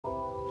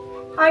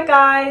Hi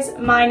guys,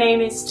 my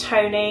name is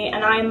Tony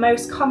and I am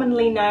most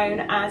commonly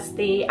known as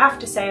the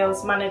After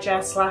Sales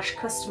Manager /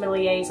 Customer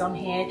Liaison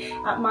here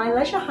at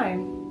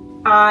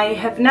𝐻𝐻𝐻𝐻. I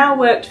have now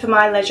worked for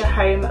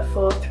𝐻𝐻𝐻𝐻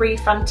for 3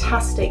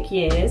 fantastic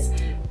years.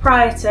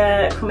 Prior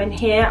to coming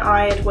here,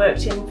 I had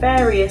worked in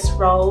various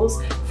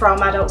roles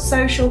from adult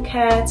social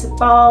care to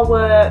bar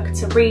work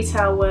to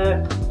retail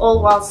work,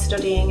 all while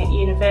studying at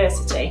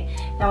university.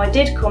 Now I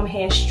did come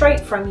here straight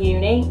from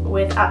uni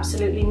with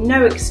absolutely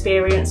no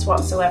experience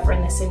whatsoever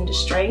in this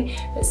industry,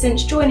 but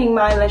since joining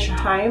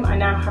𝐻𝐻𝐻𝐻, I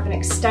now have an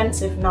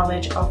extensive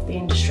knowledge of the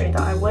industry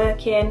that I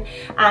work in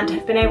and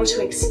have been able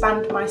to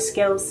expand my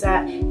skill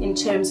set in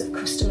terms of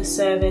customer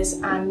service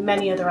and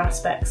many other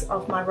aspects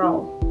of my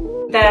role.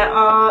 There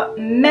are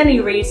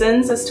many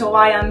reasons as to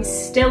why I'm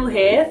still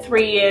here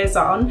 3 years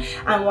on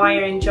and why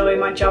I enjoy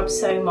my job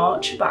so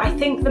much, but I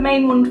think the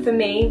main one for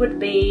me would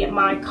be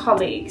my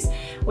colleagues.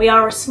 We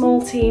are a small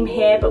team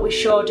here, but we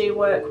sure do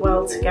work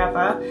well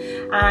together,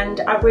 and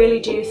I really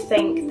do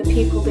think the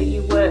people that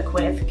you work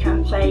with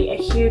can play a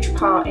huge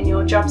part in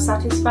your job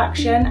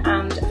satisfaction,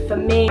 and for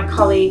me, my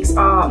colleagues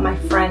are my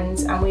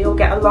friends and we all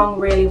get along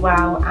really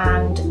well,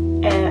 and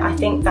I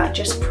think that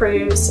just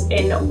proves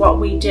in what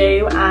we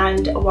do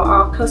and what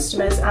our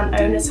customers and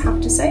owners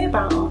have to say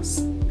about us.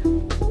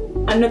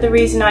 Another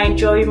reason I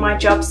enjoy my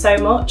job so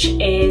much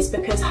is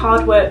because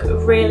hard work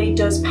really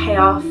does pay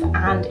off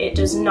and it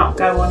does not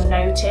go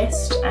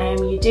unnoticed.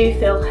 You do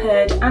feel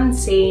heard and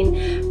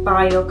seen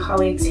by your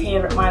colleagues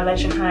here at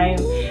𝐻𝐻𝐻𝐻,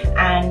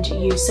 and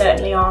you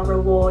certainly are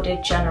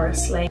rewarded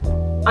generously.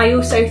 I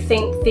also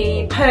think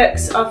the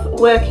perks of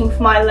working for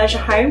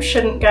𝐻𝐻𝐻𝐻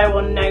shouldn't go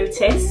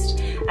unnoticed.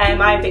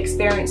 I've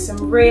experienced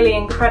some really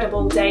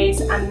incredible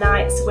days and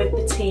nights with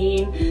the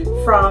team,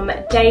 from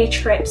day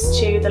trips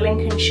to the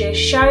Lincolnshire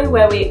show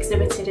where we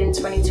exhibited in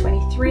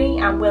 2023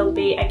 and will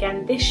be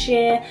again this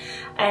year,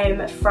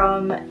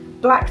 from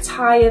black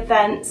tie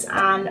events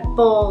and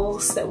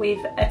balls that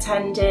we've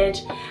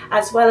attended,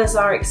 as well as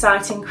our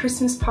exciting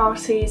Christmas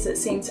parties that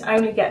seem to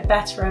only get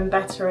better and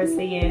better as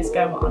the years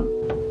go on.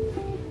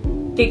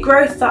 The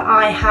growth that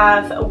I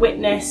have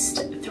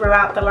witnessed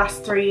throughout the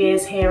last 3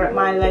 years here at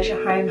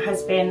𝐻𝐻𝐻𝐻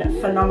has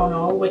been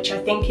phenomenal, which I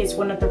think is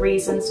one of the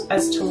reasons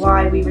as to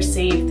why we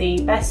received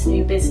the Best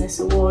New Business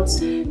Awards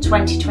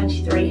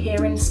 2023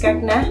 here in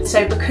Skegness.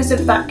 So because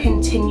of that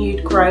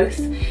continued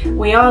growth,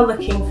 we are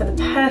looking for the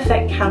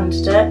perfect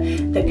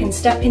candidate that can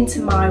step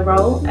into my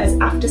role as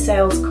After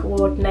Sales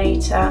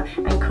Coordinator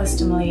and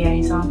Customer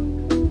Liaison.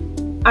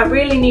 I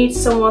really need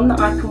someone that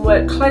I can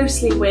work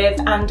closely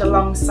with and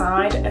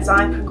alongside as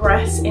I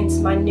progress into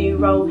my new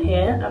role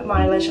here at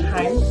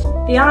𝐻𝐻𝐻𝐻.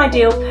 The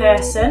ideal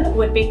person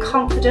would be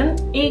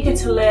confident, eager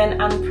to learn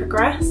and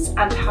progress,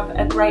 and have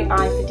a great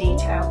eye for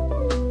detail.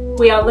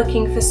 We are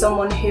looking for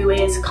someone who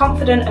is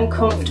confident and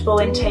comfortable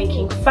in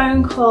taking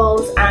phone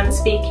calls and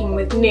speaking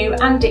with new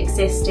and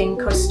existing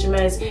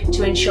customers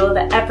to ensure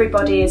that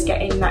everybody is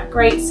getting that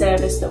great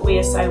service that we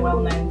are so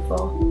well known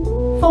for.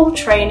 Full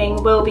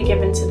training will be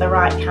given to the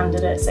right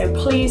candidate, so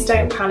please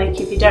don't panic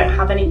if you don't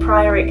have any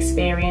prior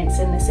experience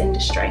in this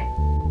industry.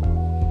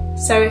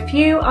 So if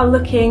you are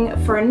looking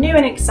for a new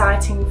and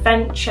exciting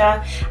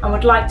venture and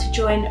would like to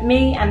join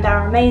me and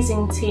our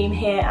amazing team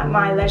here at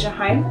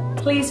𝐻𝐻𝐻𝐻,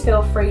 please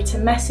feel free to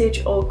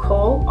message or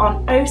call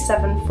on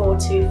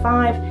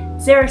 07425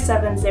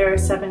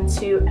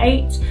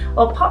 070728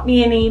 or pop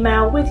me an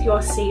email with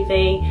your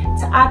CV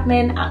to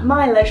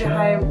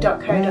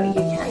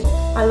admin@myleisureHome.co.uk.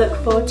 I look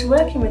forward to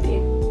working with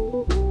you.